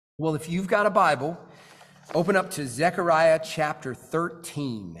Well, if you've got a Bible, open up to Zechariah chapter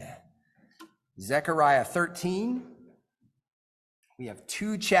 13. Zechariah 13. We have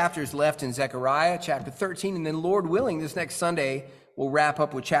 2 chapters left in Zechariah chapter 13, and then Lord willing, this next Sunday, we'll wrap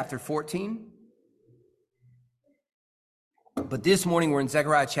up with chapter 14. But this morning, we're in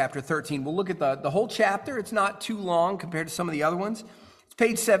Zechariah chapter 13. We'll look at the whole chapter. It's not too long compared to some of the other ones. It's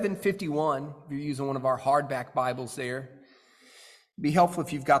page 751, if you're using one of our hardback Bibles there. It'd be helpful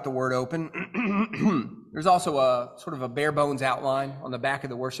if you've got the Word open. There's also a sort of a bare bones outline on the back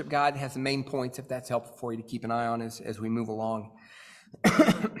of the worship guide. It has the main points, if that's helpful for you to keep an eye on as we move along.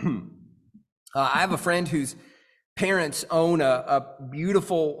 I have a friend whose parents own a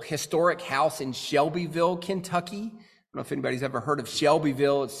beautiful historic house in Shelbyville, Kentucky. I don't know if anybody's ever heard of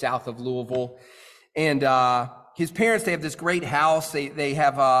Shelbyville. It's south of Louisville. And his parents, they have this great house. They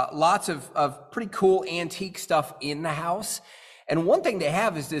have lots of pretty cool antique stuff in the house. And one thing they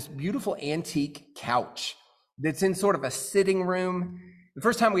have is this beautiful antique couch that's in sort of a sitting room. The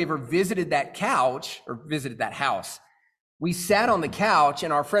first time we ever visited that couch, or visited that house, we sat on the couch,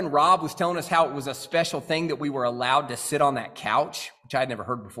 and our friend Rob was telling us how it was a special thing that we were allowed to sit on that couch, which I had never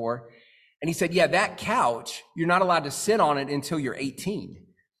heard before. And he said, yeah, that couch, you're not allowed to sit on it until you're 18.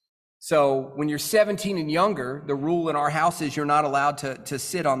 So when you're 17 and younger, the rule in our house is you're not allowed to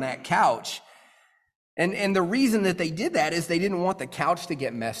sit on that couch. And the reason that they did that is they didn't want the couch to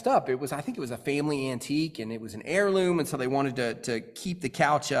get messed up. I think it was a family antique, and it was an heirloom, and so they wanted to keep the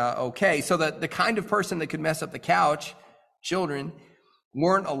couch okay. So the kind of person that could mess up the couch, children,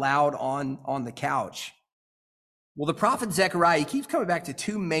 weren't allowed on the couch. Well, the prophet Zechariah, he keeps coming back to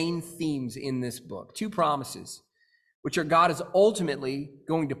 2 main themes in this book, 2 promises, which are God is ultimately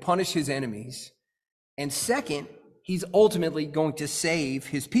going to punish his enemies, and second, he's ultimately going to save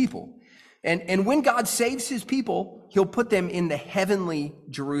his people. And when God saves his people, he'll put them in the heavenly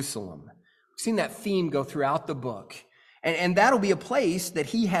Jerusalem. We've seen that theme go throughout the book. And that'll be a place that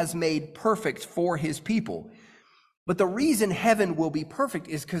he has made perfect for his people. But the reason heaven will be perfect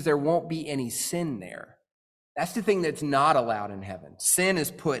is because there won't be any sin there. That's the thing that's not allowed in heaven. Sin is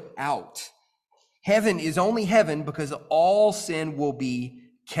put out. Heaven is only heaven because all sin will be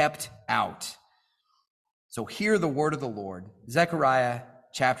kept out. So hear the word of the Lord. Zechariah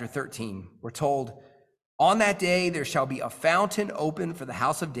chapter 13, we're told, on that day there shall be a fountain open for the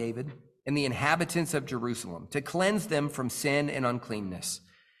house of David and the inhabitants of Jerusalem, to cleanse them from sin and uncleanness.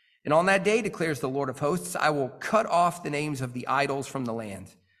 And on that day, declares the Lord of hosts, I will cut off the names of the idols from the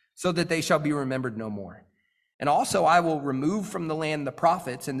land, so that they shall be remembered no more. And also I will remove from the land the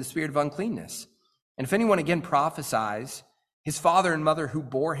prophets and the spirit of uncleanness. And if anyone again prophesies, his father and mother who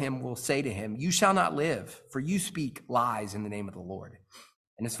bore him will say to him, you shall not live, for you speak lies in the name of the Lord.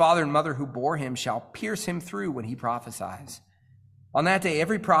 And his father and mother who bore him shall pierce him through when he prophesies. On that day,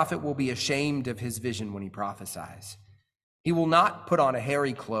 every prophet will be ashamed of his vision when he prophesies. He will not put on a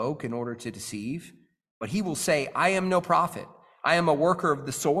hairy cloak in order to deceive, but he will say, I am no prophet. I am a worker of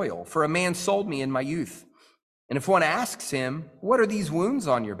the soil, for a man sold me in my youth. And if one asks him, what are these wounds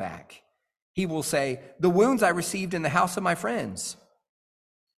on your back? He will say, the wounds I received in the house of my friends.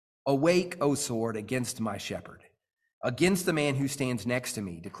 Awake, O sword, against my shepherd, against the man who stands next to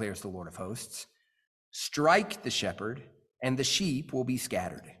me, declares the Lord of hosts. Strike the shepherd, and the sheep will be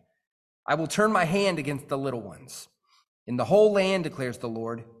scattered. I will turn my hand against the little ones. In the whole land, declares the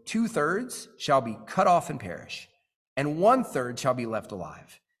Lord, 2/3 shall be cut off and perish, and 1/3 shall be left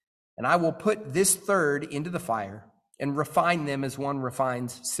alive. And I will put this third into the fire, and refine them as one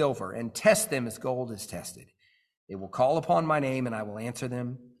refines silver, and test them as gold is tested. They will call upon my name, and I will answer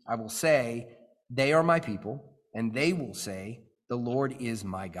them. I will say, they are my people. And they will say, the Lord is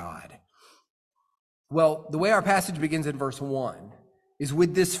my God. Well, the way our passage begins in verse 1 is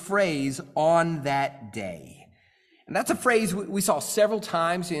with this phrase, on that day. And that's a phrase we saw several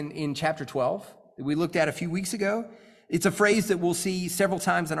times in chapter 12 that we looked at a few weeks ago. It's a phrase that we'll see several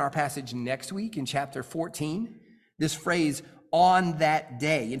times in our passage next week in chapter 14. This phrase, on that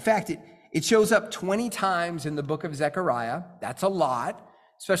day. In fact, it shows up 20 times in the book of Zechariah. That's a lot,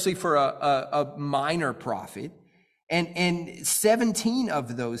 especially for a minor prophet. And 17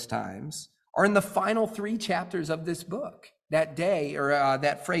 of those times are in the final 3 chapters of this book. That day, or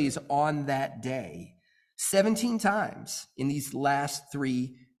that phrase, on that day. 17 times in these last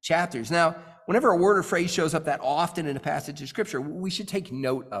 3 chapters. Now, whenever a word or phrase shows up that often in a passage of Scripture, we should take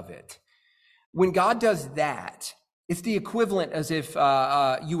note of it. When God does that, it's the equivalent as if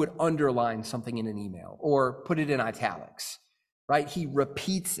you would underline something in an email or put it in italics, right? He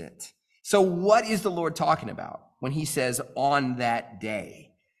repeats it. So what is the Lord talking about when he says on that day?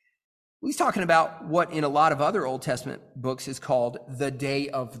 He's talking about what in a lot of other Old Testament books is called the day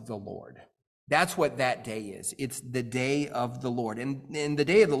of the Lord. That's what that day is. It's the day of the Lord. And the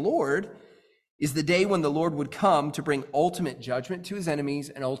day of the Lord is the day when the Lord would come to bring ultimate judgment to his enemies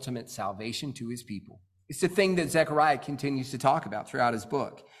and ultimate salvation to his people. It's the thing that Zechariah continues to talk about throughout his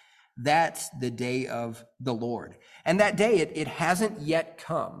book. That's the day of the Lord. And that day, it hasn't yet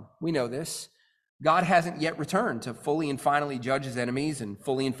come. We know this. God hasn't yet returned to fully and finally judge his enemies and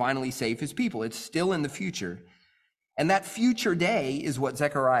fully and finally save his people. It's still in the future. And that future day is what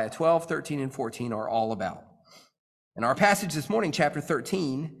Zechariah 12, 13, and 14 are all about. And our passage this morning, chapter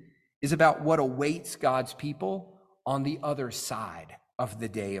 13, is about what awaits God's people on the other side of the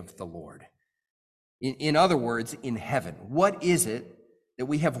day of the Lord. In other words, in heaven. What is it that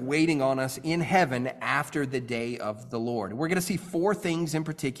we have waiting on us in heaven after the day of the Lord? We're going to see four things in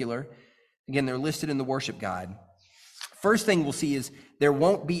particular. Again, they're listed in the worship guide. First thing we'll see is there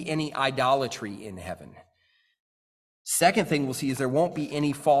won't be any idolatry in heaven. Second thing we'll see is there won't be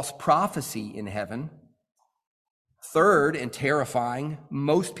any false prophecy in heaven. Third, and terrifying,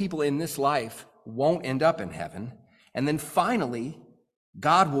 most people in this life won't end up in heaven. And then finally,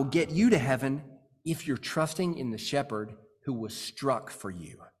 God will get you to heaven if you're trusting in the shepherd who was struck for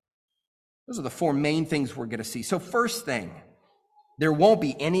you. Those are the four main things we're going to see. So first thing, there won't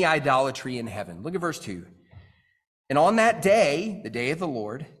be any idolatry in heaven. Look at verse 2. And on that day, the day of the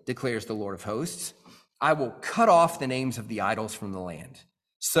Lord, declares the Lord of hosts, I will cut off the names of the idols from the land,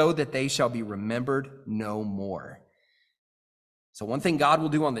 so that they shall be remembered no more. So one thing God will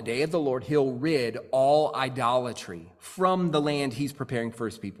do on the day of the Lord, he'll rid all idolatry from the land he's preparing for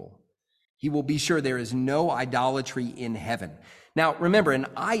his people. He will be sure there is no idolatry in heaven. Now, remember, an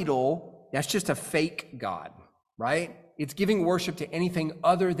idol, that's just a fake God, right? It's giving worship to anything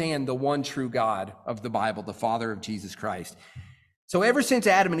other than the one true God of the Bible, the Father of Jesus Christ. So ever since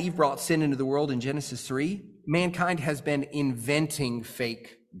Adam and Eve brought sin into the world in Genesis 3, mankind has been inventing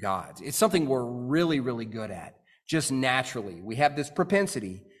fake gods. It's something we're really, really good at, just naturally. We have this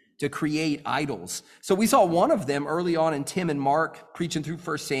propensity to create idols. So we saw one of them early on in Tim and Mark preaching through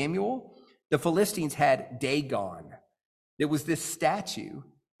 1 Samuel. The Philistines had Dagon. It was this statue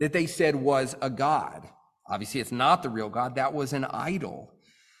that they said was a god. Obviously, it's not the real God. That was an idol.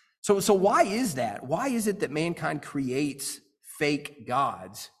 So why is that? Why is it that mankind creates fake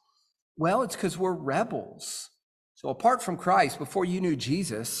gods? Well, it's because we're rebels. So apart from Christ, before you knew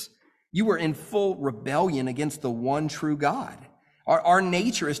Jesus, you were in full rebellion against the one true God. Our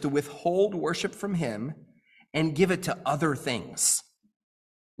nature is to withhold worship from him and give it to other things.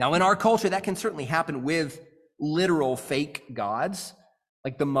 Now, in our culture, that can certainly happen with literal fake gods,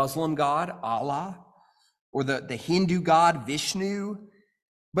 like the Muslim god, Allah, or the Hindu god, Vishnu.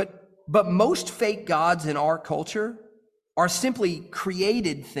 But most fake gods in our culture are simply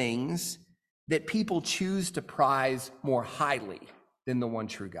created things that people choose to prize more highly than the one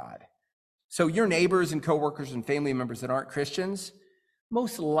true God. So your neighbors and coworkers and family members that aren't Christians,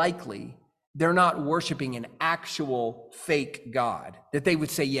 most likely they're not worshiping an actual fake God that they would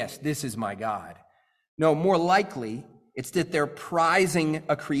say, yes, this is my God. No, more likely it's that they're prizing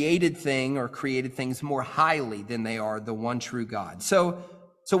a created thing or created things more highly than they are the one true God. So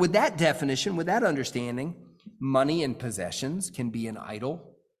with that definition, with that understanding, money and possessions can be an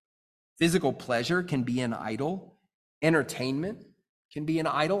idol. Physical pleasure can be an idol. Entertainment can be an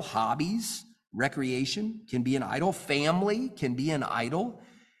idol. Hobbies, recreation can be an idol. Family can be an idol.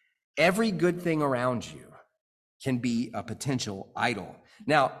 Every good thing around you can be a potential idol.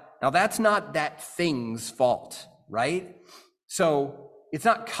 Now that's not that thing's fault, right? So it's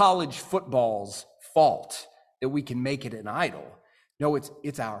not college football's fault that we can make it an idol. No,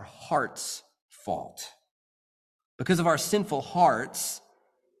 it's our heart's fault. Because of our sinful hearts,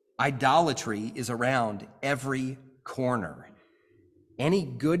 idolatry is around every corner. Any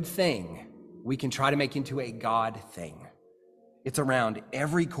good thing we can try to make into a God thing. It's around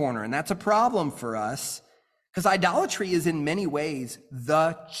every corner, and that's a problem for us because idolatry is in many ways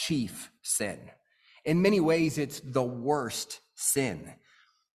the chief sin. In many ways, it's the worst sin.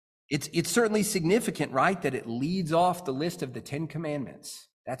 It's certainly significant, right, that it leads off the list of the 10 Commandments.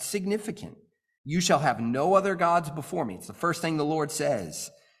 That's significant. You shall have no other gods before me. It's the first thing the Lord says.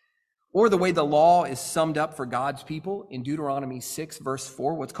 Or the way the law is summed up for God's people in Deuteronomy 6, verse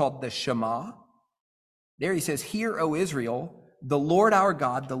 4, what's called the Shema. There he says, "Hear, O Israel, the Lord our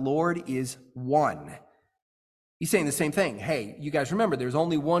God, the Lord is one." He's saying the same thing. Hey, you guys remember, there's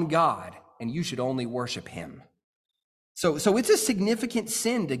only one God, and you should only worship him. So it's a significant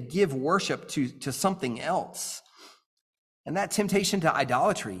sin to give worship to something else. And that temptation to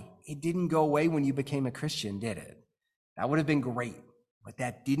idolatry, it didn't go away when you became a Christian, did it? That would have been great. But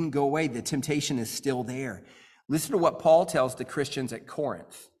that didn't go away. The temptation is still there. Listen to what Paul tells the Christians at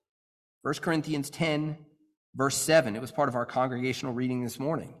Corinth. 1 Corinthians 10, verse 7. It was part of our congregational reading this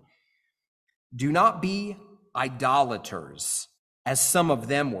morning. Do not be idolaters, as some of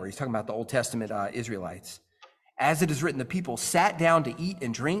them were. He's talking about the Old Testament Israelites. As it is written, the people sat down to eat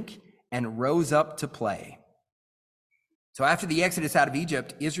and drink and rose up to play. So after the exodus out of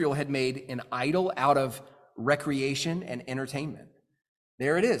Egypt, Israel had made an idol out of recreation and entertainment.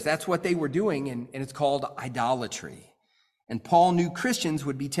 There it is. That's what they were doing, and it's called idolatry. And Paul knew Christians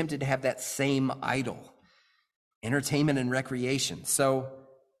would be tempted to have that same idol, entertainment and recreation. So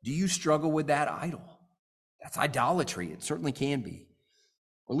do you struggle with that idol? That's idolatry. It certainly can be.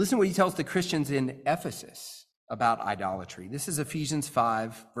 Well, listen to what he tells the Christians in Ephesus about idolatry. This is Ephesians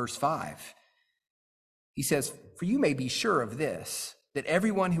 5, verse 5. He says, "For you may be sure of this, that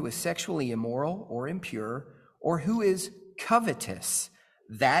everyone who is sexually immoral or impure, or who is covetous,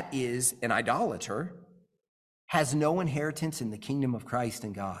 that is an idolater, has no inheritance in the kingdom of Christ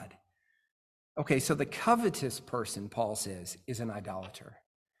and God." Okay, so the covetous person, Paul says, is an idolater.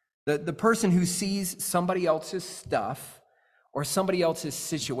 The person who sees somebody else's stuff or somebody else's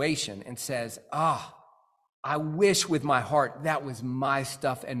situation and says, I wish with my heart that was my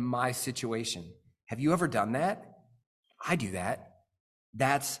stuff and my situation. Have you ever done that? I do that.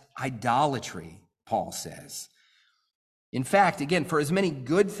 That's idolatry, Paul says. In fact, again, for as many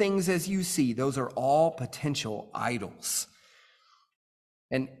good things as you see, those are all potential idols.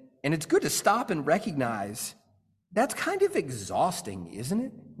 And it's good to stop and recognize that's kind of exhausting, isn't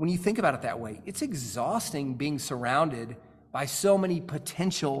it? When you think about it that way, it's exhausting being surrounded by so many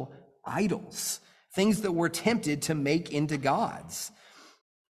potential idols, things that we're tempted to make into gods.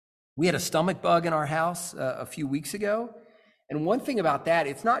 We had a stomach bug in our house a few weeks ago. And one thing about that,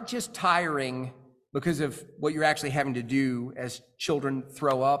 it's not just tiring because of what you're actually having to do as children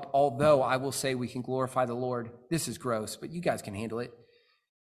throw up, although I will say we can glorify the Lord. This is gross, but you guys can handle it.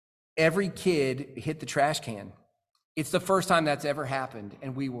 Every kid hit the trash can. It's the first time that's ever happened,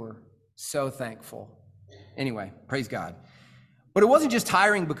 and we were so thankful. Anyway, praise God. But it wasn't just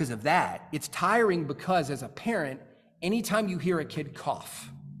tiring because of that. It's tiring because as a parent, anytime you hear a kid cough,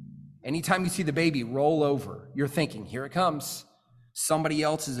 anytime you see the baby roll over, you're thinking, here it comes. Somebody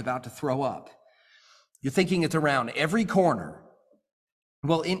else is about to throw up. You're thinking it's around every corner.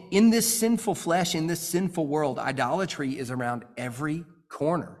 Well, in this sinful flesh, in this sinful world, idolatry is around every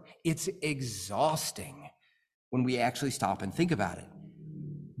corner. It's exhausting when we actually stop and think about it.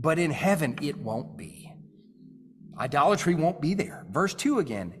 But in heaven, it won't be. Idolatry won't be there. Verse 2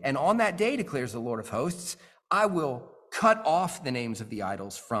 again, "And on that day, declares the Lord of hosts, I will cut off the names of the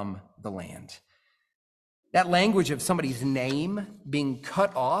idols from the land." That language of somebody's name being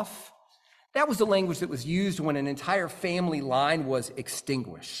cut off, that was the language that was used when an entire family line was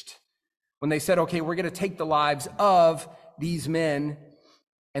extinguished. When they said, okay, we're going to take the lives of these men,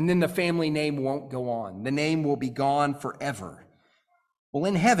 and then the family name won't go on. The name will be gone forever. Well,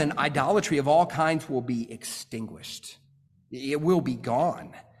 in heaven, idolatry of all kinds will be extinguished. It will be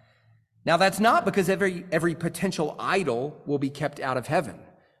gone. Now, that's not because every potential idol will be kept out of heaven.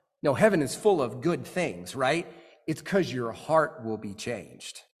 No, heaven is full of good things, right? It's because your heart will be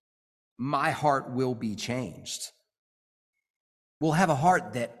changed. My heart will be changed. We'll have a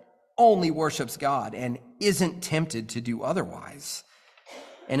heart that only worships God and isn't tempted to do otherwise.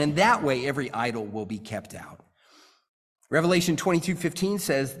 And in that way, every idol will be kept out. Revelation 22:15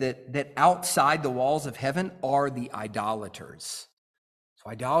 says that outside the walls of heaven are the idolaters. So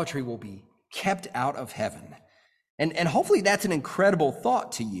idolatry will be kept out of heaven. And hopefully that's an incredible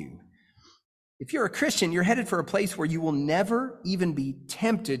thought to you. If you're a Christian, you're headed for a place where you will never even be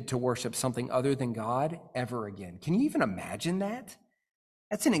tempted to worship something other than God ever again. Can you even imagine that?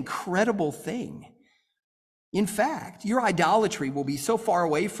 That's an incredible thing. In fact, your idolatry will be so far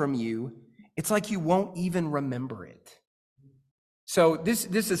away from you, it's like you won't even remember it. So this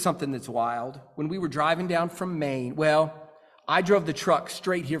is something that's wild. When we were driving down from Maine, I drove the truck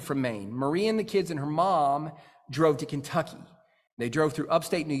straight here from Maine. Maria and the kids and her mom drove to Kentucky. They drove through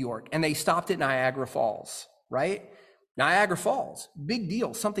upstate New York, and they stopped at Niagara Falls, right? Niagara Falls, big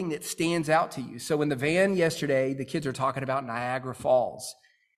deal, something that stands out to you. So in the van yesterday, the kids are talking about Niagara Falls,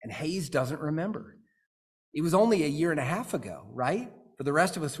 and Hayes doesn't remember. It was only a year and a half ago, right? For the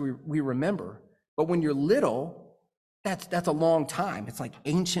rest of us, we remember. But when you're little, that's a long time. It's like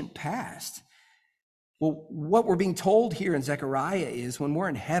ancient past. Well, what we're being told here in Zechariah is when we're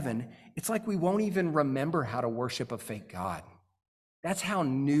in heaven, it's like we won't even remember how to worship a fake God. That's how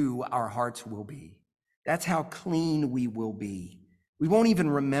new our hearts will be. That's how clean we will be. We won't even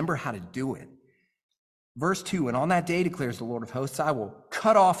remember how to do it. Verse 2, and on that day, declares the Lord of hosts, I will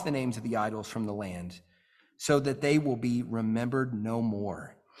cut off the names of the idols from the land so that they will be remembered no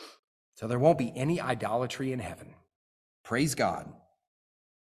more. So there won't be any idolatry in heaven. Praise God.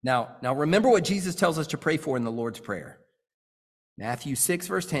 Now remember what Jesus tells us to pray for in the Lord's Prayer. Matthew 6,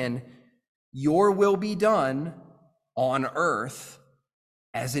 verse 10, your will be done on earth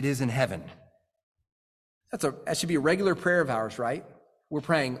as it is in heaven. That should be a regular prayer of ours, right? We're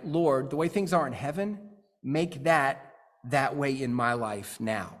praying, Lord, the way things are in heaven, make that way in my life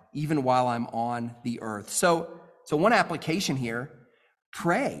now, even while I'm on the earth. So one application here,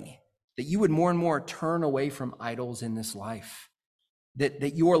 pray that you would more and more turn away from idols in this life,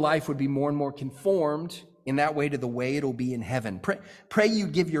 that your life would be more and more conformed in that way to the way it'll be in heaven. Pray you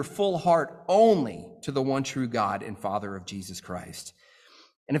give your full heart only to the one true God and Father of Jesus Christ.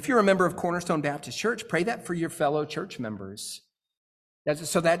 And if you're a member of Cornerstone Baptist Church, pray that for your fellow church members.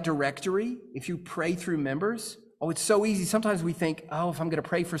 So that directory, if you pray through members, it's so easy. Sometimes we think, if I'm going to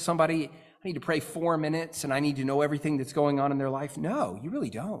pray for somebody, I need to pray 4 minutes and I need to know everything that's going on in their life. No, you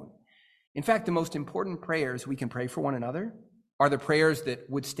really don't. In fact, the most important prayers we can pray for one another are the prayers that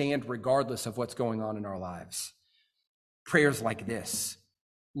would stand regardless of what's going on in our lives. Prayers like this: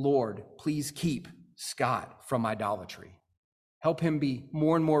 Lord, please keep Scott from idolatry. Help him be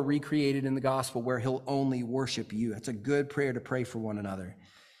more and more recreated in the gospel where he'll only worship you. That's a good prayer to pray for one another.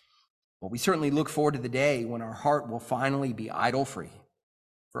 Well, we certainly look forward to the day when our heart will finally be idol-free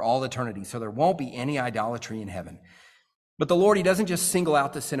for all eternity, so there won't be any idolatry in heaven. But the Lord, he doesn't just single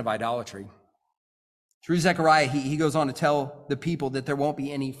out the sin of idolatry. Through Zechariah, he goes on to tell the people that there won't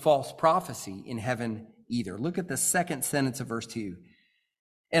be any false prophecy in heaven either. Look at the second sentence of verse 2.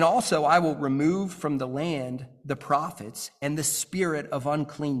 And also, I will remove from the land the prophets and the spirit of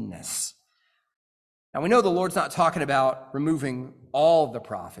uncleanness. Now, we know the Lord's not talking about removing all of the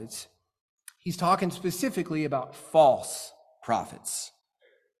prophets. He's talking specifically about false prophets.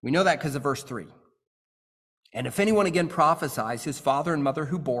 We know that because of verse 3. And if anyone again prophesies, his father and mother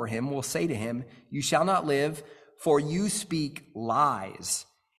who bore him will say to him, you shall not live, for you speak lies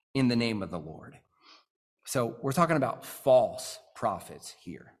in the name of the Lord. So we're talking about false prophets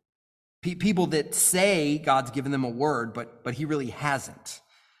here. People that say God's given them a word, but he really hasn't.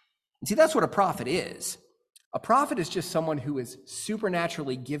 And see, that's what a prophet is. A prophet is just someone who is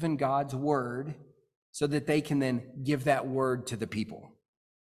supernaturally given God's word so that they can then give that word to the people.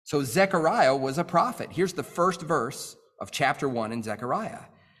 So Zechariah was a prophet. Here's the first verse of chapter 1 in Zechariah.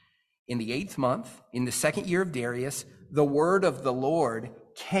 In the 8th month, in the 2nd year of Darius, the word of the Lord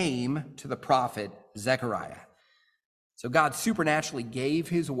came to the prophet Zechariah. So God supernaturally gave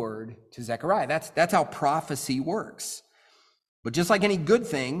his word to Zechariah. That's how prophecy works. But just like any good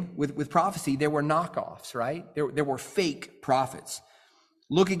thing with prophecy, there were knockoffs, right? There were fake prophets.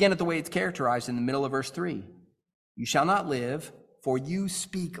 Look again at the way it's characterized in the middle of verse 3. You shall not live, for you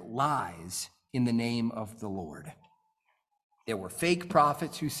speak lies in the name of the Lord. There were fake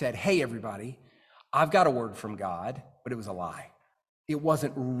prophets who said, hey, everybody, I've got a word from God, but it was a lie. It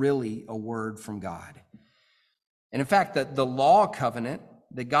wasn't really a word from God. And in fact, the law covenant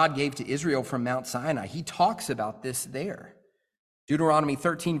that God gave to Israel from Mount Sinai, he talks about this there. Deuteronomy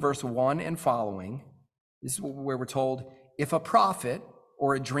 13, verse 1 and following, this is where we're told, if a prophet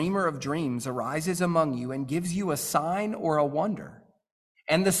or a dreamer of dreams arises among you and gives you a sign or a wonder,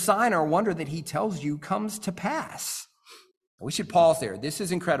 and the sign or wonder that he tells you comes to pass. We should pause there. This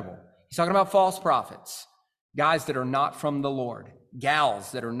is incredible. He's talking about false prophets, guys that are not from the Lord,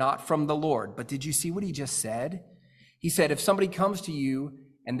 gals that are not from the Lord. But did you see what he just said? He said, if somebody comes to you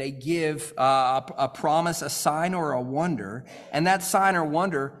and they give a promise, a sign or a wonder, and that sign or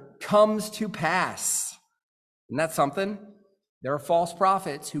wonder comes to pass. Isn't that something? There are false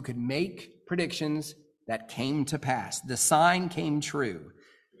prophets who could make predictions that came to pass. The sign came true.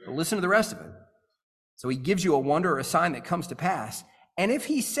 But listen to the rest of it. So he gives you a wonder or a sign that comes to pass. And if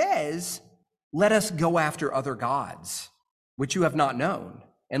he says, let us go after other gods, which you have not known,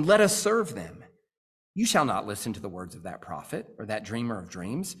 and let us serve them, you shall not listen to the words of that prophet or that dreamer of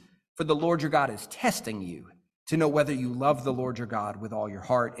dreams, for the Lord your God is testing you to know whether you love the Lord your God with all your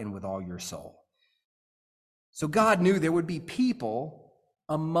heart and with all your soul. So God knew there would be people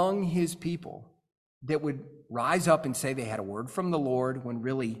among his people that would rise up and say they had a word from the Lord when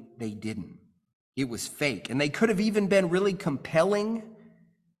really they didn't. It was fake. And they could have even been really compelling.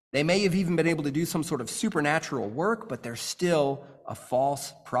 They may have even been able to do some sort of supernatural work, but they're still a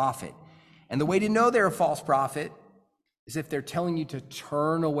false prophet. And the way to know they're a false prophet is if they're telling you to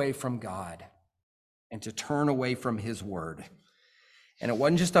turn away from God and to turn away from his word. And it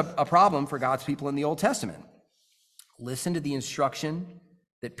wasn't just a problem for God's people in the Old Testament. Listen to the instruction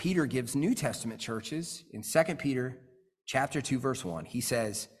that Peter gives New Testament churches in 2 Peter chapter 2, verse 1. He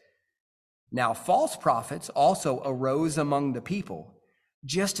says, "Now false prophets also arose among the people,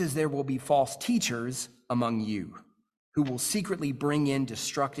 just as there will be false teachers among you, who will secretly bring in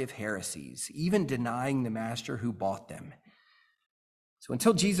destructive heresies, even denying the master who bought them." So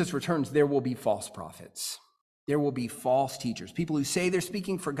until Jesus returns, there will be false prophets. There will be false teachers, people who say they're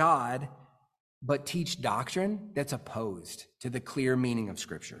speaking for God, but teach doctrine that's opposed to the clear meaning of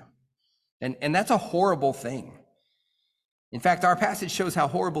Scripture. And that's a horrible thing. In fact, our passage shows how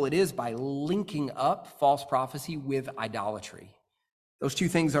horrible it is by linking up false prophecy with idolatry. Those two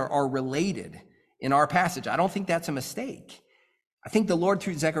things are related in our passage. I don't think that's a mistake. I think the Lord,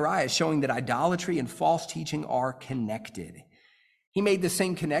 through Zechariah, is showing that idolatry and false teaching are connected. He made the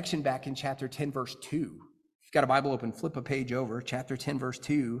same connection back in chapter 10, verse 2. If you've got a Bible open, flip a page over, chapter 10, verse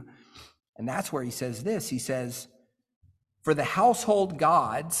 2. And that's where he says this. He says, "For the household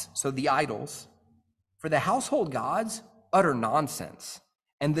gods," so the idols, "for the household gods utter nonsense,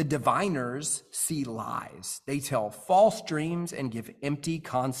 and the diviners see lies. They tell false dreams and give empty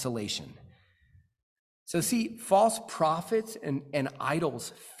consolation." So see, false prophets and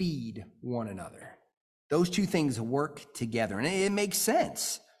idols feed one another. Those two things work together, and it makes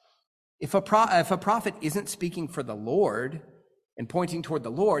sense. If a prophet isn't speaking for the Lord and pointing toward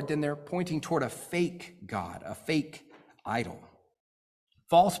the Lord, then they're pointing toward a fake God, a fake idol.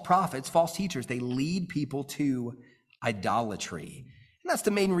 False prophets, false teachers, they lead people to idolatry. And that's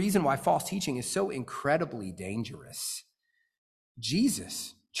the main reason why false teaching is so incredibly dangerous.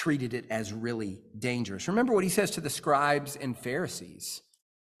 Jesus treated it as really dangerous. Remember what he says to the scribes and Pharisees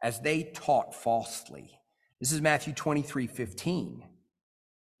as they taught falsely. This is Matthew 23:15.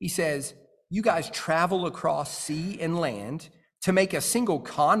 He says, "You guys travel across sea and land to make a single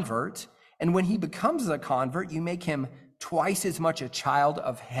convert, and when he becomes a convert, you make him twice as much a child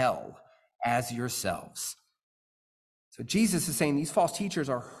of hell as yourselves." So Jesus is saying these false teachers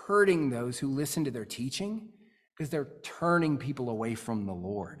are hurting those who listen to their teaching because they're turning people away from the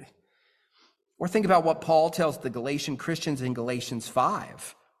Lord. Or think about what Paul tells the Galatian Christians in Galatians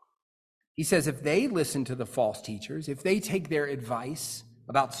 5. He says if they listen to the false teachers, if they take their advice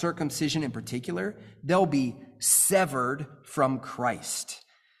about circumcision in particular, they'll be severed from Christ.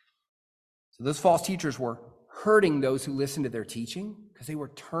 So those false teachers were hurting those who listened to their teaching because they were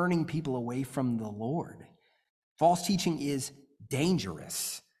turning people away from the Lord. False teaching is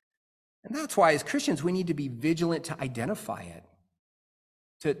dangerous. And that's why as Christians, we need to be vigilant to identify it,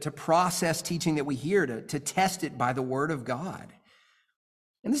 to process teaching that we hear, to test it by the word of God.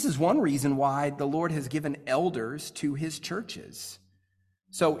 And this is one reason why the Lord has given elders to his churches.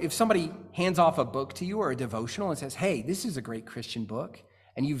 So if somebody hands off a book to you or a devotional and says, "Hey, this is a great Christian book,"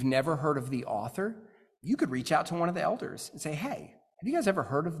 and you've never heard of the author, you could reach out to one of the elders and say, "Hey, have you guys ever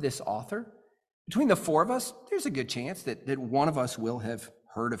heard of this author?" Between the four of us, there's a good chance that one of us will have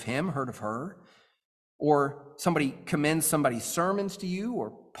heard of him, heard of her. Or somebody commends somebody's sermons to you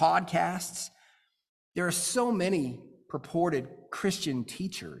or podcasts. There are so many purported Christian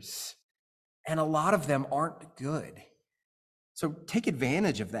teachers, and a lot of them aren't good. So take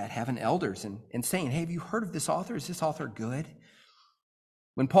advantage of that, having elders and saying, "Hey, have you heard of this author? Is this author good?"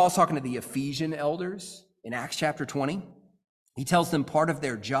 When Paul's talking to the Ephesian elders in Acts chapter 20, he tells them part of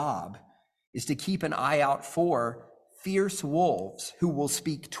their job is to keep an eye out for fierce wolves who will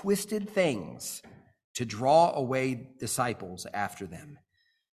speak twisted things to draw away disciples after them.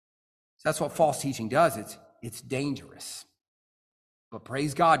 So that's what false teaching does. It's dangerous. But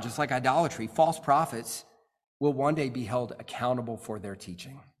praise God, just like idolatry, false prophets will one day be held accountable for their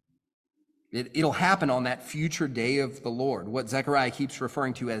teaching. It'll happen on that future day of the Lord, what Zechariah keeps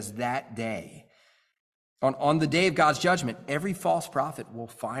referring to as that day. On the day of God's judgment, every false prophet will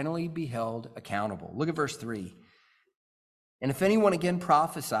finally be held accountable. Look at verse 3. "And if anyone again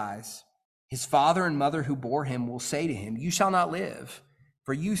prophesies, his father and mother who bore him will say to him, 'You shall not live,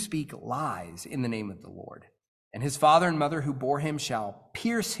 for you speak lies in the name of the Lord.' And his father and mother who bore him shall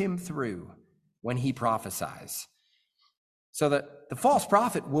pierce him through when he prophesies." So that the false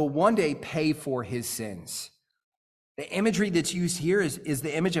prophet will one day pay for his sins. The imagery that's used here is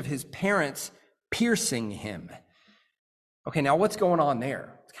the image of his parents piercing him. Okay, now what's going on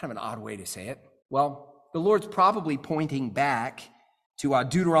there? It's kind of an odd way to say it. Well, the Lord's probably pointing back to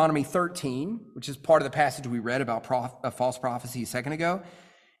Deuteronomy 13, which is part of the passage we read about false prophecy a second ago.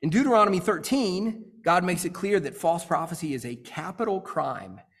 In Deuteronomy 13, God makes it clear that false prophecy is a capital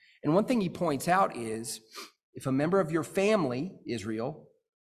crime. And one thing he points out is if a member of your family, Israel,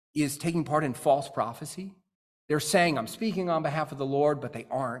 is taking part in false prophecy, they're saying, "I'm speaking on behalf of the Lord," but they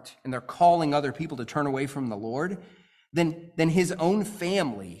aren't, and they're calling other people to turn away from the Lord, then his own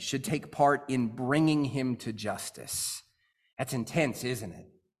family should take part in bringing him to justice. That's intense, isn't it?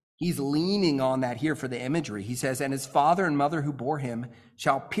 He's leaning on that here for the imagery. He says, and his father and mother who bore him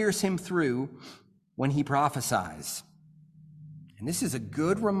shall pierce him through when he prophesies. And this is a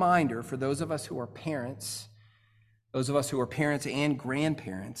good reminder for those of us who are parents, and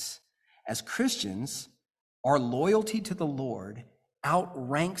grandparents. As Christians, our loyalty to the Lord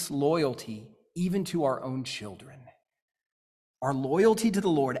outranks loyalty even to our own children. Our loyalty to the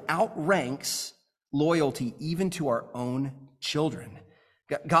Lord outranks loyalty even to our own children.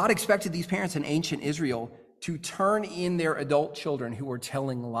 God expected these parents in ancient Israel to turn in their adult children who were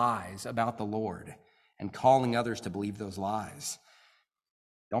telling lies about the Lord and calling others to believe those lies.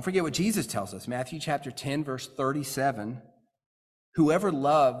 Don't forget what Jesus tells us, Matthew chapter 10, verse 37. Whoever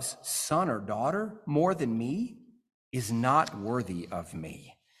loves son or daughter more than me is not worthy of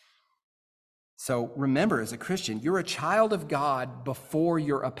me. So remember, as a Christian, you're a child of God before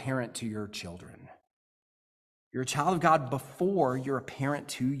you're a parent to your children. You're a child of God before you're a parent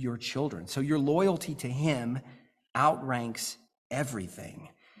to your children. So your loyalty to him outranks everything.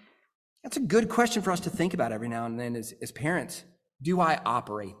 That's a good question for us to think about every now and then as parents. Do I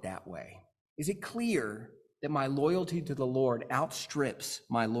operate that way? Is it clear that my loyalty to the Lord outstrips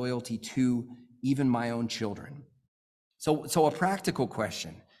my loyalty to even my own children? So a practical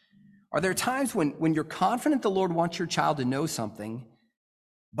question. Are there times when you're confident the Lord wants your child to know something,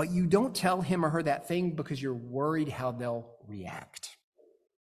 but you don't tell him or her that thing because you're worried how they'll react?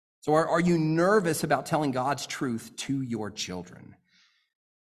 So are you nervous about telling God's truth to your children?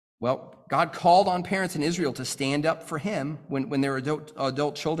 Well, God called on parents in Israel to stand up for him when their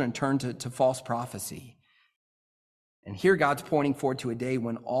adult children turned to false prophecy. And here God's pointing forward to a day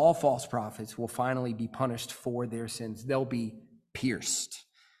when all false prophets will finally be punished for their sins. They'll be pierced.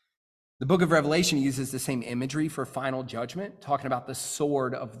 The book of Revelation uses the same imagery for final judgment, talking about the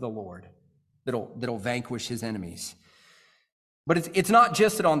sword of the Lord that'll vanquish his enemies. But it's not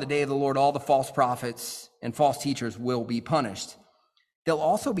just that on the day of the Lord, all the false prophets and false teachers will be punished. They'll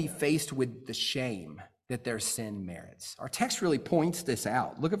also be faced with the shame that their sin merits. Our text really points this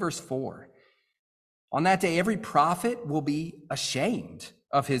out. Look at verse 4. On that day, every prophet will be ashamed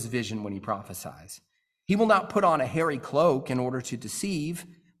of his vision when he prophesies. He will not put on a hairy cloak in order to deceive,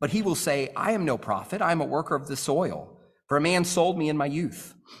 but he will say, I am no prophet, I am a worker of the soil, for a man sold me in my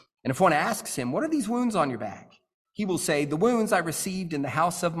youth. And if one asks him, what are these wounds on your back? He will say, the wounds I received in the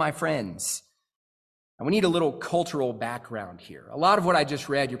house of my friends. And we need a little cultural background here. A lot of what I just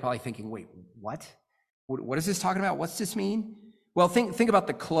read, you're probably thinking, wait, what? What is this talking about? What's this mean? Well, think about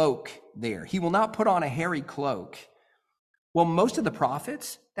the cloak there. He will not put on a hairy cloak. Well, most of the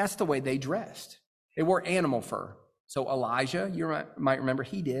prophets, that's the way they dressed. They wore animal fur. So Elijah, you might remember,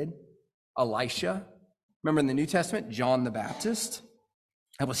 he did. Elisha, remember in the New Testament, John the Baptist.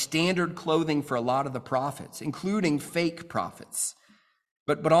 That was standard clothing for a lot of the prophets, including fake prophets.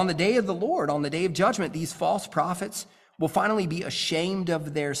 But on the day of the Lord, on the day of judgment, these false prophets will finally be ashamed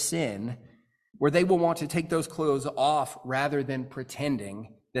of their sin, where they will want to take those clothes off rather than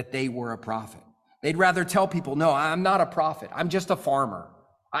pretending that they were a prophet. They'd rather tell people, no, I'm not a prophet. I'm just a farmer.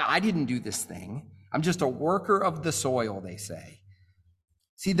 I didn't do this thing. I'm just a worker of the soil, they say.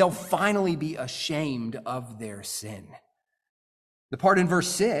 See, they'll finally be ashamed of their sin. The part in verse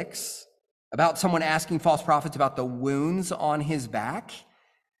 6 about someone asking false prophets about the wounds on his back,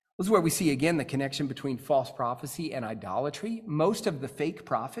 this is where we see again the connection between false prophecy and idolatry. Most of the fake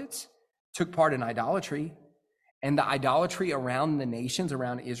prophets took part in idolatry, and the idolatry around the nations,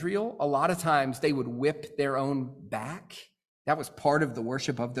 around Israel, a lot of times they would whip their own back. That was part of the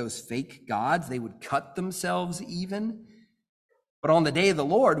worship of those fake gods. They would cut themselves even. But on the day of the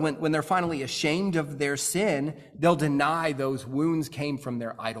Lord, when they're finally ashamed of their sin, they'll deny those wounds came from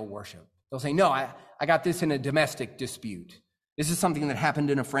their idol worship. They'll say, no, I got this in a domestic dispute. This is something that happened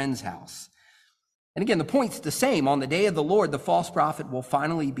in a friend's house. And again, the point's the same. On the day of the Lord, the false prophet will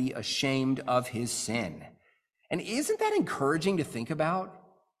finally be ashamed of his sin. And isn't that encouraging to think about?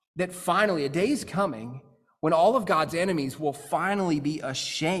 That finally, a day's coming when all of God's enemies will finally be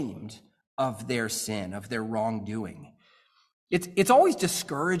ashamed of their sin, of their wrongdoing. It's always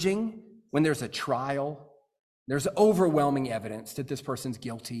discouraging when there's a trial. There's overwhelming evidence that this person's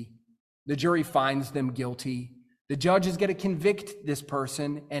guilty. The jury finds them guilty. The judge is going to convict this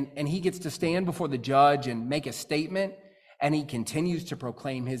person, and he gets to stand before the judge and make a statement, and he continues to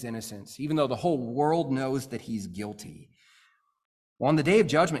proclaim his innocence, even though the whole world knows that he's guilty. Well, on the day of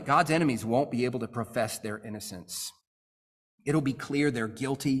judgment, God's enemies won't be able to profess their innocence. It'll be clear they're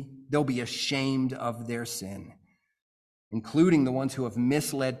guilty. They'll be ashamed of their sin, including the ones who have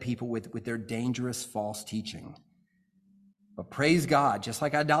misled people with their dangerous false teaching. But praise God, just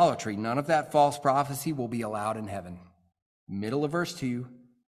like idolatry, none of that false prophecy will be allowed in heaven. Middle of verse 2,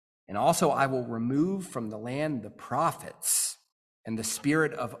 and also I will remove from the land the prophets and the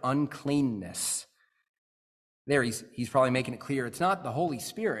spirit of uncleanness. There, he's probably making it clear it's not the Holy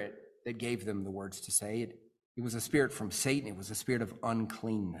Spirit that gave them the words to say. It was a spirit from Satan. It was a spirit of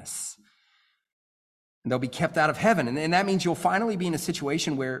uncleanness. And they'll be kept out of heaven. And that means you'll finally be in a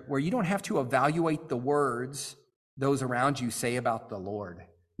situation where you don't have to evaluate the words those around you say about the Lord.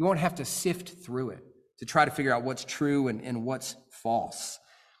 You won't have to sift through it to try to figure out what's true and what's false.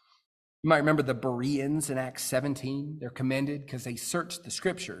 You might remember the Bereans in Acts 17. They're commended because they searched the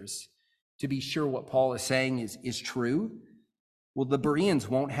scriptures to be sure what Paul is saying is true. Well, the Bereans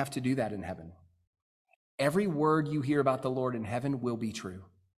won't have to do that in heaven. Every word you hear about the Lord in heaven will be true.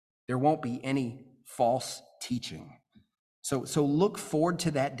 There won't be any false teaching. So look forward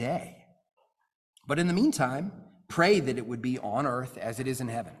to that day. But in the meantime, pray that it would be on earth as it is in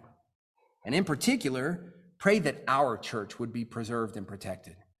heaven. And in particular, pray that our church would be preserved and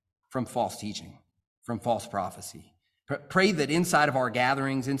protected from false teaching, from false prophecy. Pray that inside of our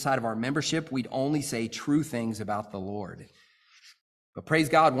gatherings, inside of our membership, we'd only say true things about the Lord. But praise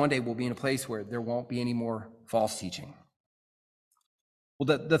God, one day we'll be in a place where there won't be any more false teaching.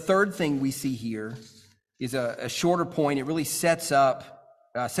 Well, the third thing we see here is a shorter point. It really sets us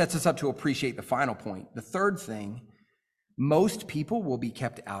up to appreciate the final point. The third thing, most people will be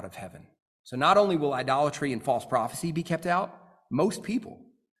kept out of heaven. So not only will idolatry and false prophecy be kept out, most people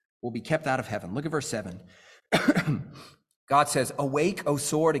will be kept out of heaven. Look at verse 7. God says, "Awake, O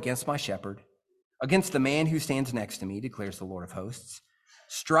sword, against my shepherd, against the man who stands next to me, declares the Lord of hosts.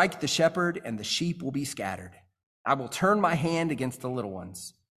 Strike the shepherd, and the sheep will be scattered. I will turn my hand against the little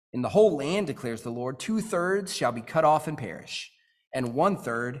ones. In the whole land, declares the Lord, 2/3 shall be cut off and perish, and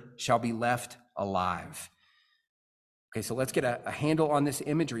 1/3 shall be left alive." Okay, so let's get a handle on this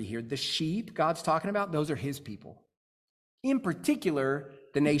imagery here. The sheep God's talking about, those are his people. In particular,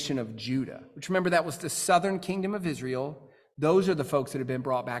 the nation of Judah, which, remember, that was the southern kingdom of Israel. Those are the folks that have been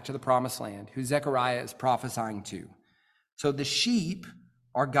brought back to the promised land, who Zechariah is prophesying to. So the sheep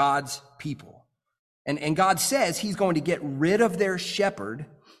are God's people. And God says he's going to get rid of their shepherd,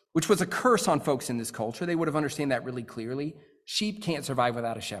 which was a curse on folks in this culture. They would have understood that really clearly. Sheep can't survive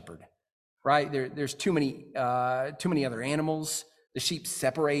without a shepherd, right? There's too many other animals. The sheep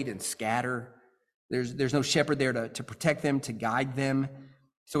separate and scatter. There's no shepherd there to protect them, to guide them.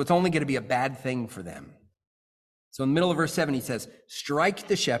 So it's only going to be a bad thing for them. So in the middle of verse 7, he says, "Strike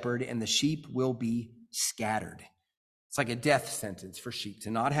the shepherd, and the sheep will be scattered." It's like a death sentence for sheep to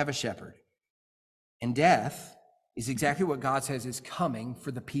not have a shepherd. And death is exactly what God says is coming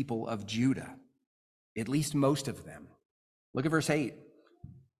for the people of Judah, at least most of them. Look at verse 8.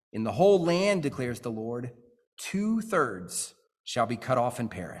 "In the whole land, declares the Lord, 2/3 shall be cut off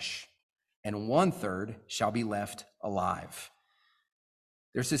and perish, and 1/3 shall be left alive."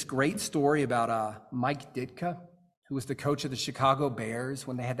 There's this great story about Mike Ditka, who was the coach of the Chicago Bears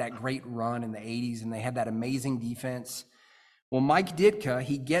when they had that great run in the 80s and they had that amazing defense. Well, Mike Ditka,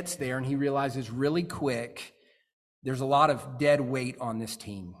 he gets there and he realizes really quick there's a lot of dead weight on this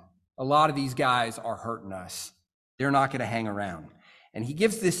team. A lot of these guys are hurting us. They're not going to hang around. And he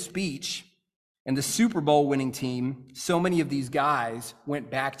gives this speech, and the Super Bowl winning team, so many of these guys went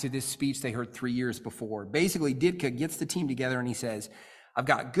back to this speech they heard 3 years before. Basically, Ditka gets the team together and he says, "I've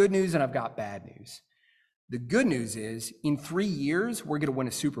got good news and I've got bad news. The good news is in 3 years, we're going to win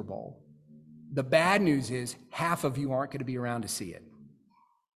a Super Bowl. The bad news is half of you aren't going to be around to see it."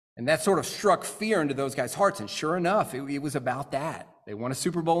 And that sort of struck fear into those guys' hearts. And sure enough, it was about that. They won a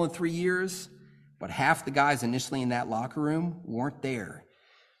Super Bowl in 3 years, but half the guys initially in that locker room weren't there.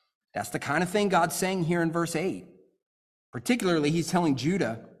 That's the kind of thing God's saying here in verse 8. Particularly, he's telling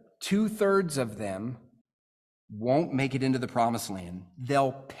Judah, 2/3 of them won't make it into the promised land.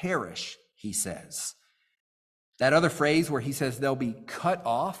 They'll perish, he says. That other phrase where he says they'll be cut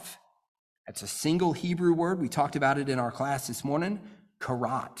off, that's a single Hebrew word. We talked about it in our class this morning,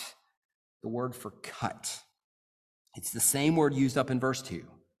 karat, the word for cut. It's the same word used up in verse 2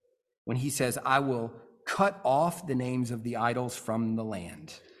 when he says, "I will cut off the names of the idols from the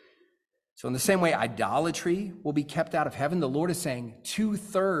land." So in the same way idolatry will be kept out of heaven, the Lord is saying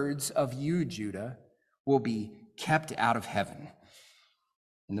 2/3 of you, Judah, will be kept out of heaven.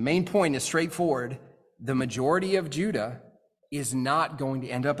 And the main point is straightforward. The majority of Judah is not going to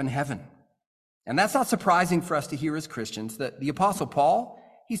end up in heaven. And that's not surprising for us to hear as Christians. The Apostle Paul,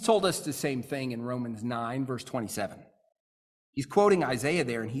 he's told us the same thing in Romans 9, verse 27. He's quoting Isaiah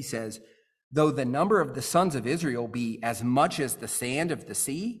there, and he says, "Though the number of the sons of Israel be as much as the sand of the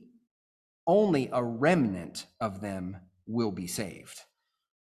sea, only a remnant of them will be saved.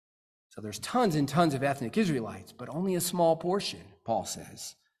 So there's tons and tons of ethnic Israelites, but only a small portion, Paul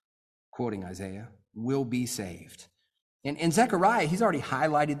says, quoting Isaiah, will be saved. And Zechariah, he's already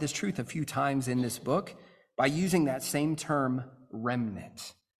highlighted this truth a few times in this book by using that same term,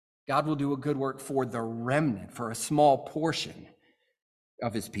 remnant. God will do a good work for the remnant, for a small portion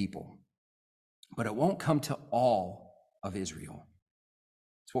of his people. But it won't come to all of Israel.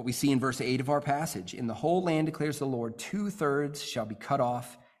 It's what we see in verse 8 of our passage. In the whole land, declares the Lord, 2/3 shall be cut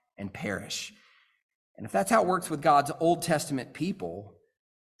off and perish. And if that's how it works with God's Old Testament people,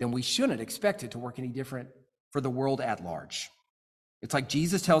 then we shouldn't expect it to work any different for the world at large. It's like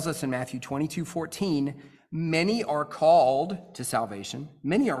Jesus tells us in Matthew 22:14, many are called to salvation,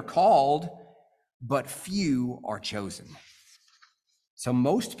 many are called, but few are chosen. So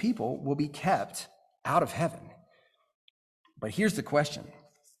most people will be kept out of heaven. But here's the question.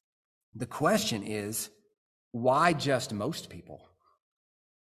 The question is, why just most people?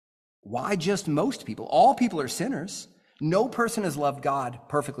 Why just most people? All people are sinners. No person has loved God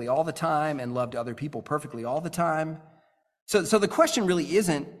perfectly all the time and loved other people perfectly all the time. So the question really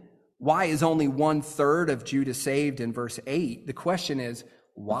isn't, why is only 1/3 of Judah saved in verse 8? The question is,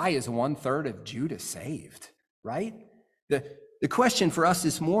 why is 1/3 of Judah saved, right? The question for us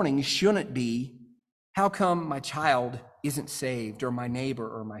this morning shouldn't be, how come my child isn't saved, or my neighbor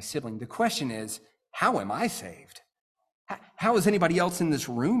or my sibling? The question is, how am I saved? How is anybody else in this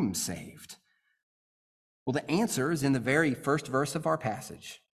room saved? Well, the answer is in the very first verse of our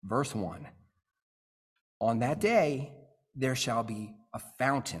passage, verse 1. On that day, there shall be a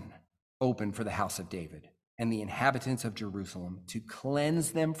fountain open for the house of David and the inhabitants of Jerusalem to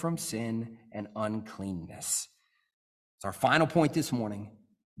cleanse them from sin and uncleanness. It's our final point this morning.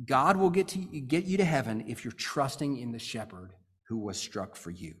 God will get you to heaven if you're trusting in the shepherd who was struck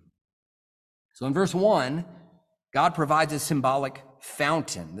for you. So in verse 1, God provides a symbolic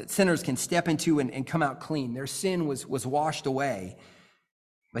fountain that sinners can step into and come out clean. Their sin was washed away.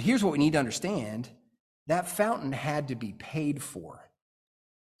 But here's what we need to understand. That fountain had to be paid for.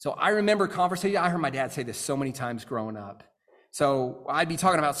 So I remember conversation. I heard my dad say this so many times growing up. So I'd be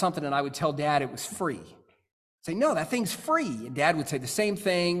talking about something and I would tell Dad it was free. Say, no, that thing's free. And Dad would say the same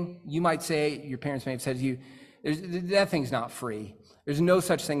thing. You might say, your parents may have said to you, that thing's not free. There's no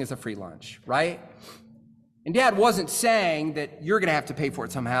such thing as a free lunch, right? And Dad wasn't saying that you're going to have to pay for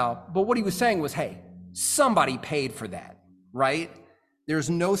it somehow, but what he was saying was, hey, somebody paid for that, right?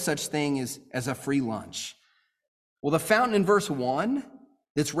 There's no such thing as a free lunch. Well, the fountain in verse 1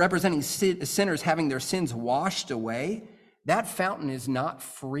 that's representing sinners having their sins washed away, that fountain is not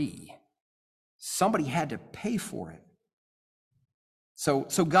free. Somebody had to pay for it.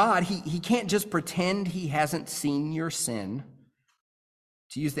 So God, he can't just pretend he hasn't seen your sin.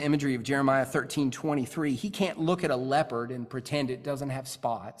 To use the imagery of Jeremiah 13:23, he can't look at a leopard and pretend it doesn't have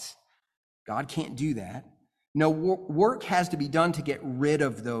spots. God can't do that. No, work has to be done to get rid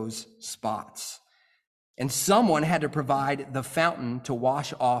of those spots. And someone had to provide the fountain to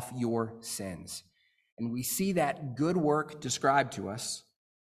wash off your sins. And we see that good work described to us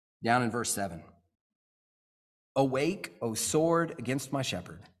down in verse 7. Awake, O sword, against my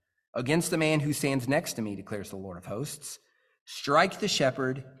shepherd, against the man who stands next to me, declares the Lord of hosts. Strike the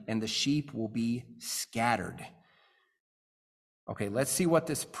shepherd, and the sheep will be scattered. Okay, let's see what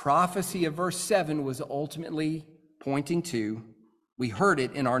this prophecy of verse 7 was ultimately pointing to. We heard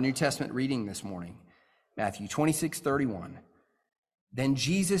it in our New Testament reading this morning, Matthew 26:31. Then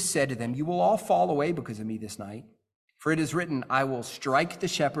Jesus said to them, you will all fall away because of me this night. For it is written, I will strike the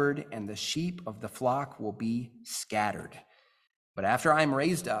shepherd, and the sheep of the flock will be scattered. But after I am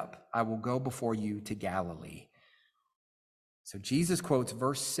raised up, I will go before you to Galilee. So Jesus quotes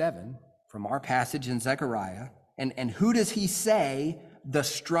verse 7 from our passage in Zechariah. And who does he say the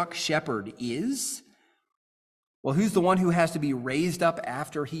struck shepherd is? Well, who's the one who has to be raised up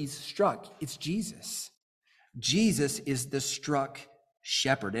after he's struck? It's Jesus. Jesus is the struck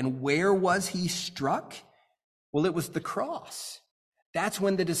shepherd. And where was he struck? Well, it was the cross. That's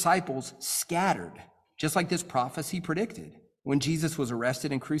when the disciples scattered, just like this prophecy predicted, when Jesus was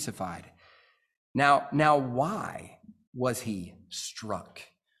arrested and crucified. Now, why was he struck?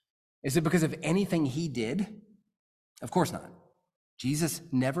 Is it because of anything he did? Of course not. Jesus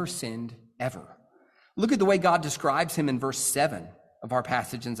never sinned ever. Look at the way God describes him in verse 7 of our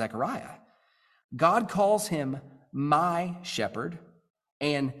passage in Zechariah. God calls him my shepherd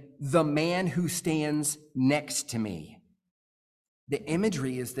and the man who stands next to me. The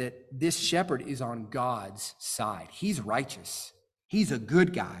imagery is that this shepherd is on God's side. He's righteous. He's a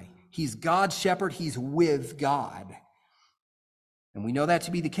good guy. He's God's shepherd. He's with God. And we know that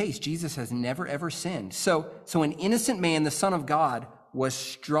to be the case. Jesus has never, ever sinned. So an innocent man, the Son of God, was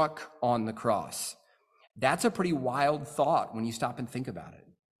struck on the cross. That's a pretty wild thought when you stop and think about it.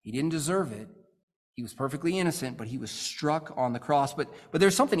 He didn't deserve it. He was perfectly innocent, but he was struck on the cross. But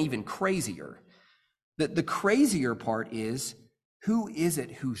there's something even crazier. The crazier part is, who is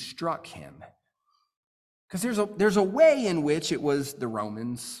it who struck him? Because there's a way in which it was the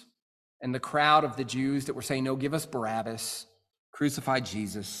Romans and the crowd of the Jews that were saying, no, give us Barabbas, crucify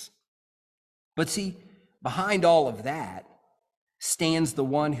Jesus. But see, behind all of that stands the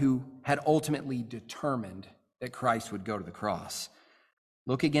one who had ultimately determined that Christ would go to the cross.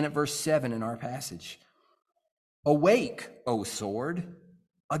 Look again at verse 7 in our passage. Awake, O sword,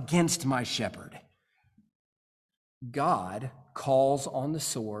 against my shepherd. God calls on the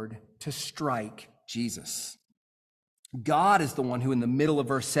sword to strike Jesus. God is the one who in the middle of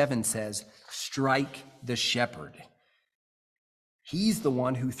verse 7 says, strike the shepherd. He's the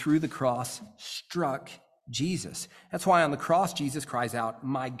one who through the cross struck Jesus. That's why on the cross, Jesus cries out,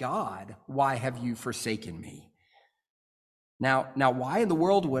 my God, why have you forsaken me? Now, why in the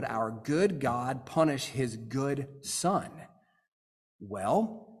world would our good God punish his good son?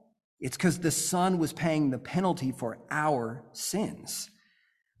 Well, it's because the son was paying the penalty for our sins.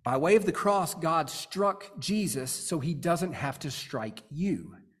 By way of the cross, God struck Jesus so he doesn't have to strike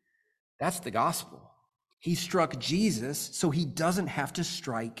you. That's the gospel. He struck Jesus so he doesn't have to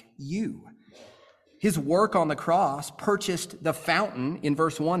strike you. His work on the cross purchased the fountain in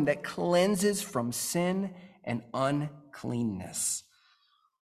verse 1 that cleanses from sin and uncleanness.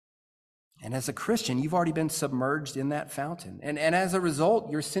 And as a Christian, you've already been submerged in that fountain. And as a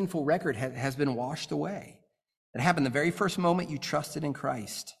result, your sinful record has been washed away. It happened the very first moment you trusted in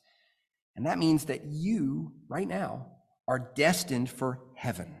Christ. And that means that you, right now, are destined for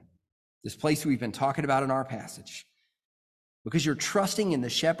heaven, this place we've been talking about in our passage. Because you're trusting in the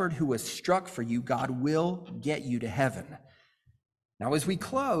shepherd who was struck for you, God will get you to heaven. Now, as we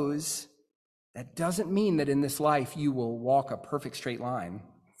close, that doesn't mean that in this life you will walk a perfect straight line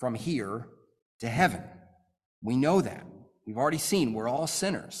from here to heaven. We know that. We've already seen we're all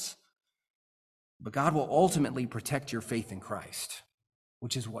sinners. But God will ultimately protect your faith in Christ,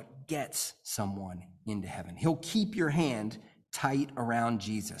 which is what gets someone into heaven. He'll keep your hand tight around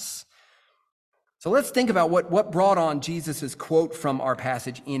Jesus. So let's think about what brought on Jesus' quote from our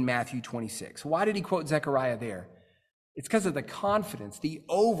passage in Matthew 26. Why did he quote Zechariah there? It's because of the confidence, the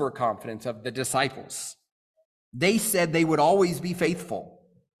overconfidence of the disciples. They said they would always be faithful.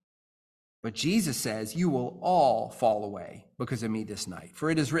 But Jesus says, you will all fall away because of me this night.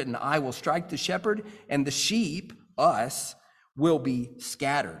 For it is written, I will strike the shepherd, and the sheep, us, will be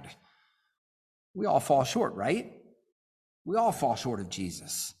scattered. We all fall short, right? We all fall short of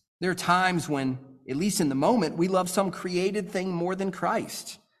Jesus. There are times when, at least in the moment, we love some created thing more than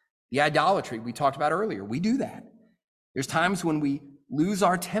Christ. The idolatry we talked about earlier, we do that. There's times when we lose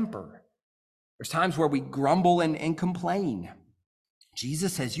our temper. There's times where we grumble and complain.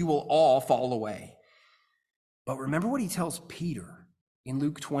 Jesus says, you will all fall away. But remember what he tells Peter in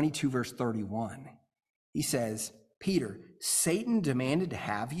Luke 22, verse 31. He says, Peter, Satan demanded to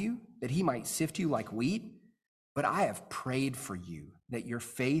have you, that he might sift you like wheat, but I have prayed for you, that your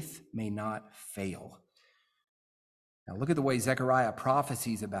faith may not fail. Now look at the way Zechariah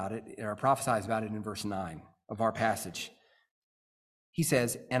prophesies about it in verse 9 of our passage. He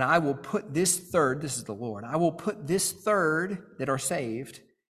says, and I will put this third, this is the Lord, I will put this third that are saved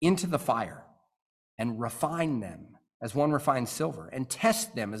into the fire and refine them as one refines silver and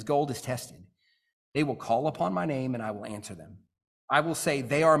test them as gold is tested. They will call upon my name and I will answer them. I will say,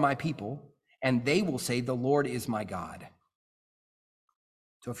 they are my people, and they will say, the Lord is my God.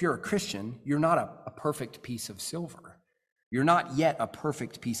 So if you're a Christian, you're not a perfect piece of silver. You're not yet a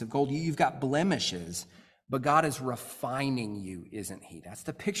perfect piece of gold. You've got blemishes, but God is refining you, isn't he? That's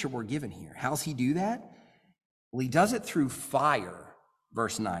the picture we're given here. How's he do that? Well, he does it through fire,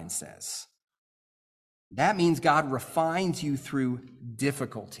 verse 9 says. That means God refines you through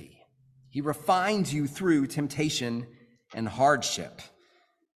difficulty. He refines you through temptation and hardship.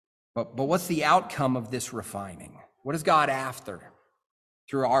 But what's the outcome of this refining? What is God after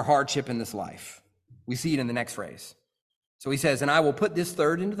through our hardship in this life? We see it in the next phrase. So he says, and I will put this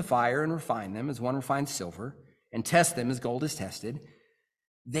third into the fire and refine them as one refines silver and test them as gold is tested.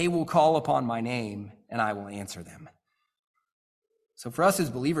 They will call upon my name and I will answer them. So for us as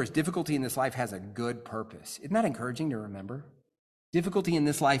believers, difficulty in this life has a good purpose. Isn't that encouraging to remember? Difficulty in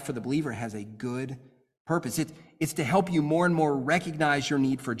this life for the believer has a good purpose. It's to help you more and more recognize your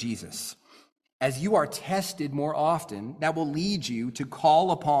need for Jesus. As you are tested more often, that will lead you to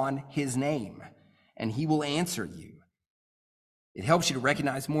call upon his name and he will answer you. It helps you to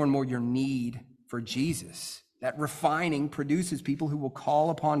recognize more and more your need for Jesus. That refining produces people who will call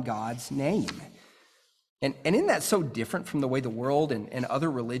upon God's name. And isn't that so different from the way the world and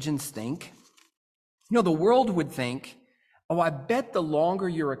other religions think? You know, the world would think, oh, I bet the longer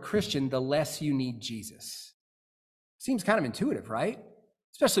you're a Christian, the less you need Jesus. Seems kind of intuitive, right?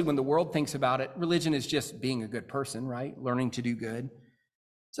 Especially when the world thinks about it. Religion is just being a good person, right? Learning to do good.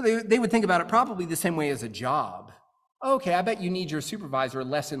 So they would think about it probably the same way as a job. Okay, I bet you need your supervisor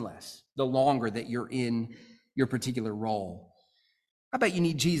less and less the longer that you're in your particular role. I bet you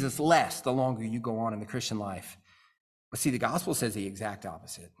need Jesus less the longer you go on in the Christian life. But see, the gospel says the exact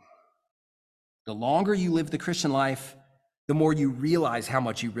opposite. The longer you live the Christian life, the more you realize how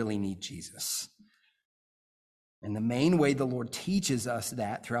much you really need Jesus. And the main way the Lord teaches us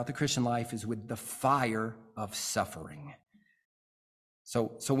that throughout the Christian life is with the fire of suffering.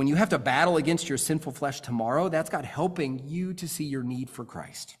 So when you have to battle against your sinful flesh tomorrow, that's God helping you to see your need for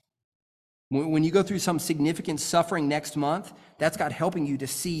Christ. When you go through some significant suffering next month, that's God helping you to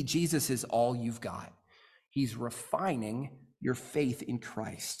see Jesus is all you've got. He's refining your faith in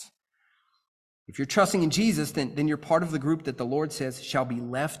Christ. If you're trusting in Jesus, then you're part of the group that the Lord says shall be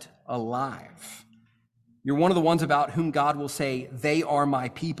left alive. You're one of the ones about whom God will say, they are my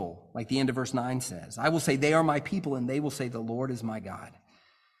people, like the end of verse 9 says. I will say, they are my people, and they will say, the Lord is my God.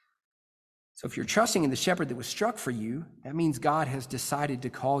 So if you're trusting in the shepherd that was struck for you, that means God has decided to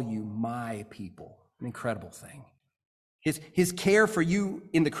call you my people. An incredible thing. His care for you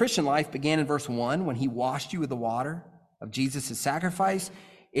in the Christian life began in verse 1 when he washed you with the water of Jesus' sacrifice.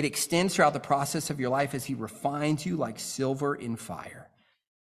 It extends throughout the process of your life as he refines you like silver in fire.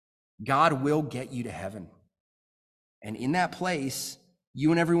 God will get you to heaven. And in that place,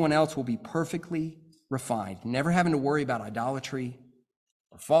 you and everyone else will be perfectly refined, never having to worry about idolatry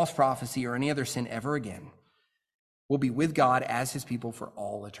or false prophecy or any other sin ever again. We'll be with God as his people for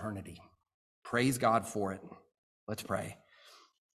all eternity. Praise God for it. Let's pray.